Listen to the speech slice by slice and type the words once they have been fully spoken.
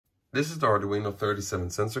This is the Arduino 37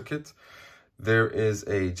 sensor kit. There is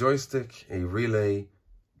a joystick, a relay.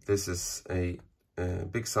 This is a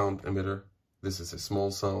big sound emitter. This is a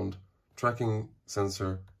small sound tracking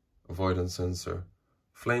sensor, avoidance sensor,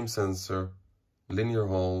 flame sensor, linear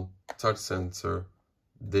hall, touch sensor,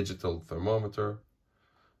 digital thermometer,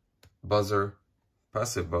 buzzer,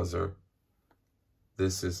 passive buzzer.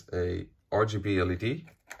 This is a RGB LED,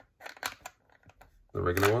 the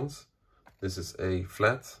regular ones. This is a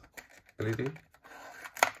flat LED.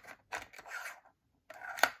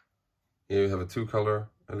 Here you have a 2-color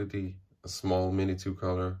LED, a small mini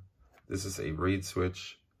 2-color. This is a read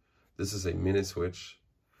switch. This is a mini switch.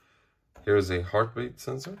 Here is a heartbeat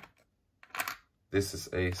sensor. This is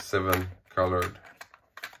a 7-colored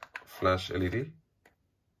flash LED.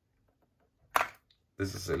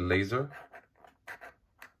 This is a laser.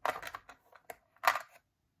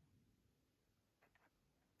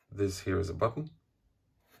 This here is a button.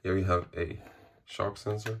 Here you have a shock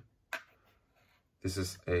sensor. This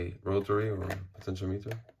is a rotary or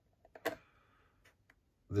potentiometer.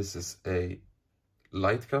 This is a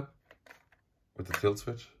light cup with a tilt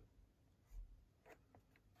switch.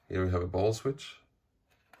 Here we have a ball switch.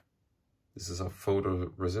 This is a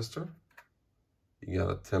photoresistor. You got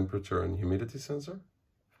a temperature and humidity sensor.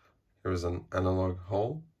 Here is an analog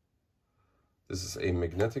hall. This is a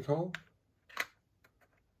magnetic hall.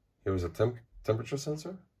 Here is a temperature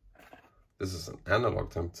sensor. This is an analog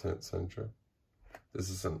temp sensor. This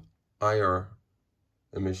is an IR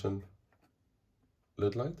emission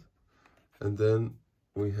lid light. And then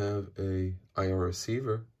we have a IR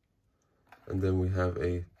receiver. And then we have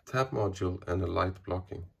a tap module and a light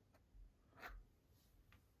blocking.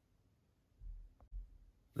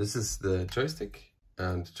 This is the joystick,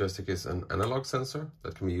 and joystick is an analog sensor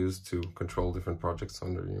that can be used to control different projects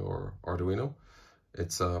under your Arduino.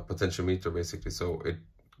 It's a potentiometer basically, so it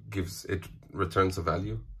returns a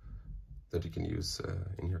value that you can use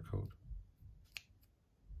in your code.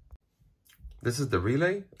 This is the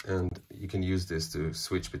relay, and you can use this to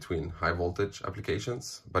switch between high voltage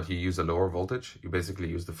applications, but you use a lower voltage. You basically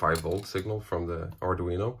use the 5-volt signal from the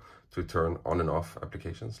Arduino to turn on and off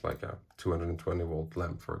applications, like a 220-volt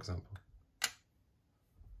lamp, for example.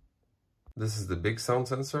 This is the big sound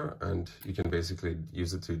sensor, and you can basically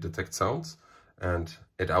use it to detect sounds, and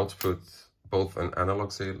it outputs both an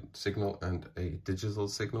analog signal and a digital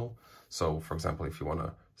signal. So, for example, if you want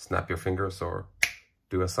to snap your fingers or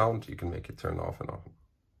do a sound, you can make it turn off and on.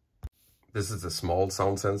 This is a small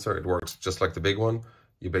sound sensor. It works just like the big one.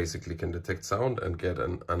 You basically can detect sound and get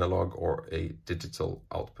an analog or a digital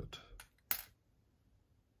output.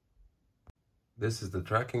 This is the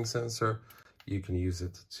tracking sensor. You can use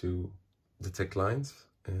it to detect lines,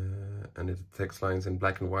 and it detects lines in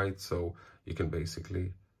black and white, so you can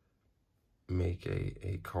basically make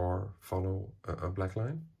a car follow a black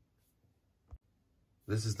line.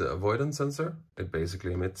 This is the avoidance sensor. It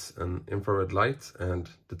basically emits an infrared light and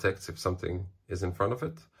detects if something is in front of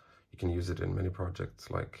it. You can use it in many projects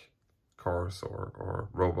like cars or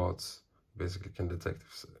robots. Basically can detect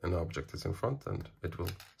if an object is in front, and it will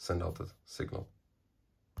send out a signal.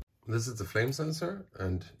 This is the flame sensor,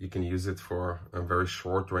 and you can use it for a very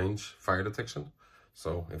short range fire detection.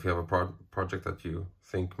 So if you have a project that you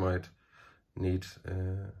think might need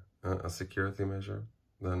a security measure,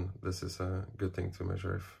 then this is a good thing to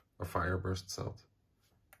measure if a fire bursts out.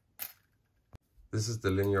 This is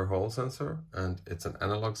the linear hall sensor, and it's an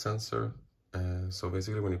analog sensor. So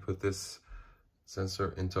basically when you put this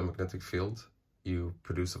sensor into a magnetic field, you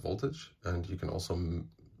produce a voltage, and you can also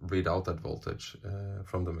read out that voltage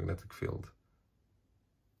from the magnetic field.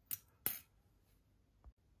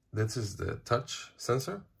 This is the touch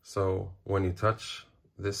sensor. So when you touch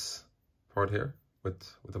this part here,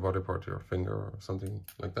 with the body part, your finger or something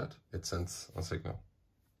like that, it sends a signal.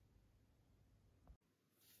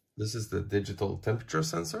 This is the digital temperature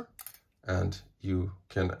sensor, and you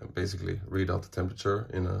can basically read out the temperature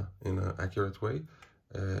in an accurate way,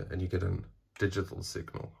 and you get a digital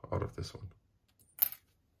signal out of this one.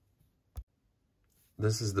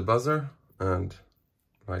 This is the buzzer, and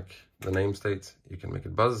like the name states, you can make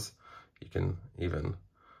it buzz. You can even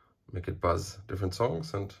make it buzz different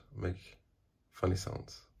songs and make funny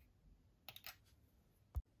sounds.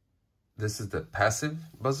 This is the passive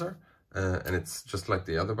buzzer, and it's just like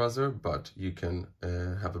the other buzzer, but you can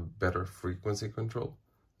have a better frequency control.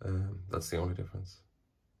 That's the only difference.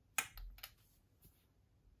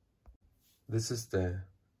 This is the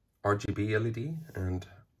RGB LED, and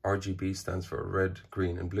RGB stands for red,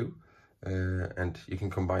 green, and blue. And you can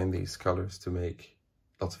combine these colors to make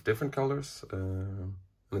lots of different colors, and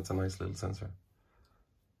it's a nice little sensor.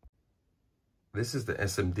 This is the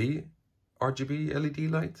SMD RGB LED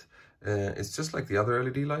light. It's just like the other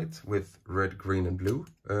LED light with red, green and blue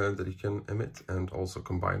that you can emit and also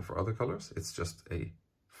combine for other colors. It's just a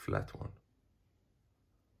flat one.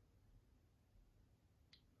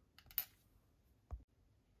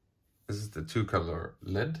 This is the two-color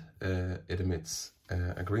LED. It emits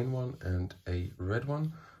a green one and a red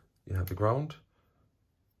one. You have the ground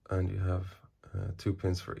and you have 2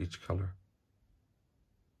 pins for each color.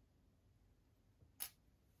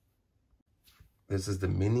 This is the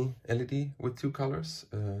mini LED with 2 colors,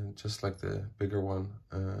 just like the bigger one.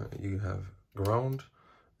 You have ground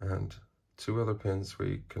and 2 other pins where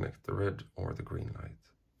you connect the red or the green light.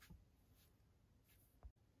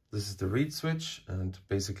 This is the reed switch, and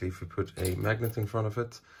basically if you put a magnet in front of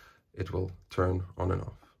it, it will turn on and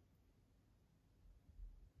off.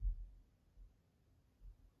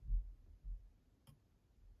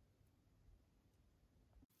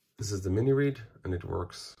 This is the mini reed, and it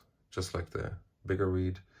works just like the bigger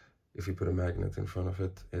reed. If you put a magnet in front of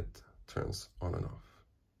it, it turns on and off.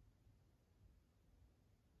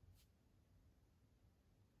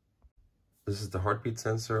 This is the heartbeat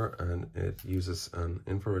sensor, and it uses an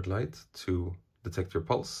infrared light to detect your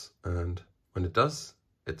pulse, and when it does,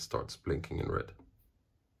 it starts blinking in red.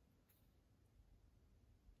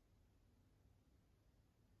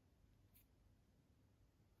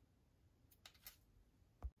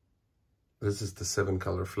 This is the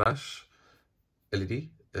 7-color flash LED.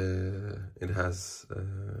 It has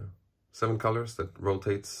 7 colors that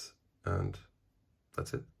rotates, and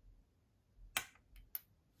that's it.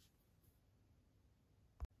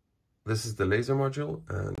 This is the laser module,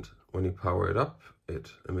 and when you power it up,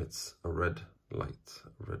 it emits a red light,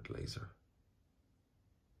 a red laser.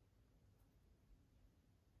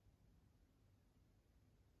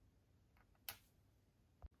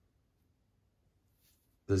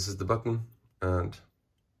 This is the button, and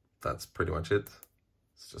that's pretty much it.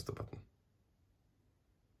 It's just a button.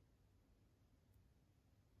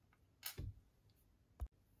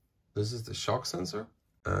 This is the shock sensor,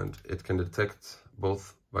 and it can detect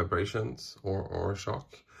both vibrations or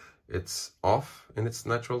shock. It's off in its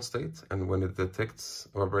natural state, and when it detects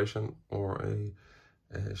a vibration or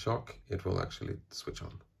a shock, it will actually switch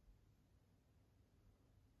on.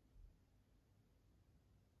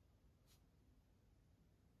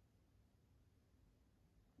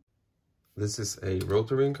 This is a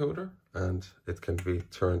rotary encoder, and it can be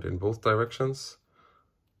turned in both directions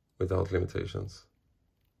without limitations.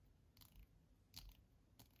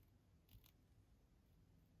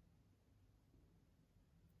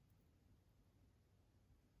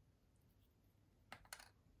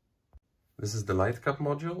 This is the light cap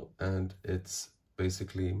module, and it's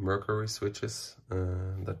basically mercury switches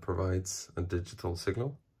that provides a digital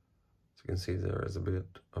signal. As you can see, there is a bit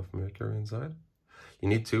of mercury inside. You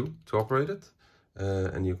need 2 to operate it,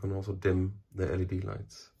 and you can also dim the LED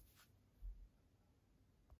lights.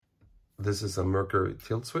 This is a mercury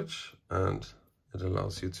tilt switch, and it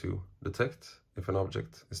allows you to detect if an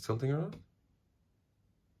object is tilting or not.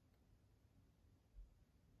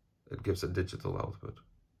 It gives a digital output.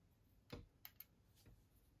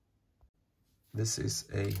 This is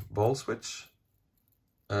a ball switch,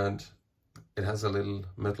 and it has a little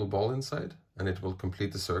metal ball inside, and it will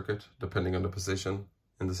complete the circuit depending on the position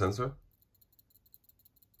in the sensor.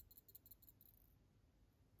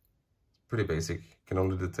 Pretty basic, can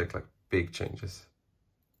only detect like big changes.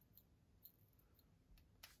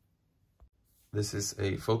 This is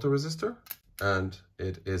a photoresistor, and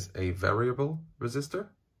it is a variable resistor.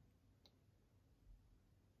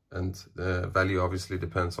 And the value obviously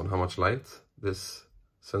depends on how much light this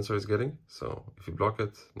sensor is getting. So if you block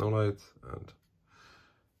it, no light, and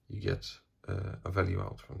you get a value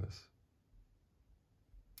out from this.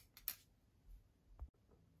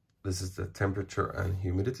 This is the temperature and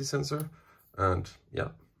humidity sensor, and yeah,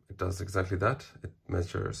 it does exactly that. It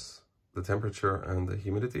measures the temperature and the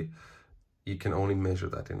humidity. You can only measure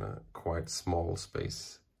that in a quite small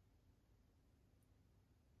space.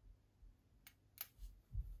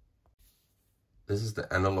 This is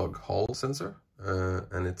the analog Hall sensor,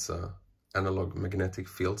 and it's a analog magnetic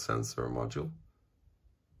field sensor module.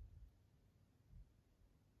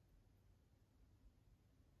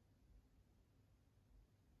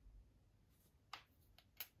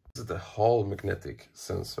 This is the Hall magnetic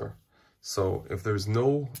sensor. So if there's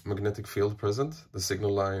no magnetic field present, the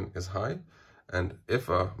signal line is high, and if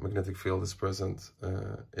a magnetic field is present,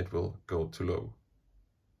 it will go to low.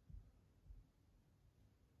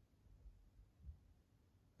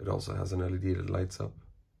 It also has an LED that lights up.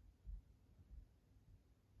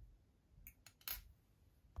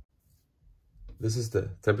 This is the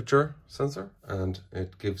temperature sensor, and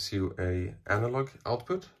it gives you a analog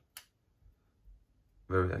output.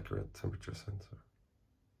 Very accurate temperature sensor.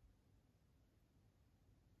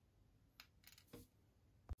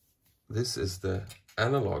 This is the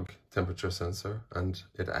analog temperature sensor, and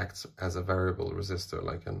it acts as a variable resistor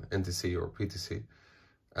like an NTC or PTC.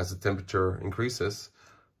 As the temperature increases,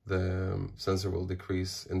 the sensor will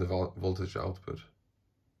decrease in the voltage output.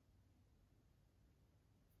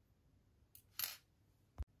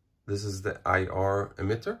 This is the IR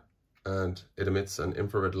emitter, and it emits an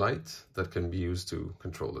infrared light that can be used to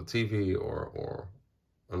control the TV or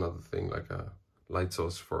another thing like a light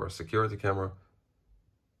source for a security camera.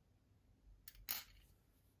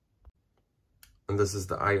 And this is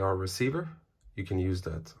the IR receiver. You can use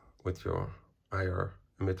that with your IR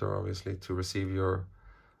emitter, obviously, to receive your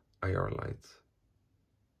IR light.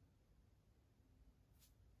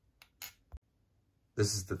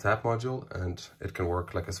 This is the tap module, and it can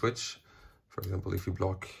work like a switch. For example, if you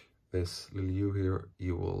block this little U here,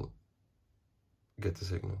 you will get the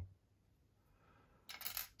signal.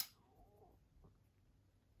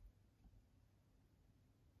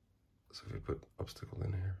 So if you put obstacle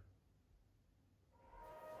in here.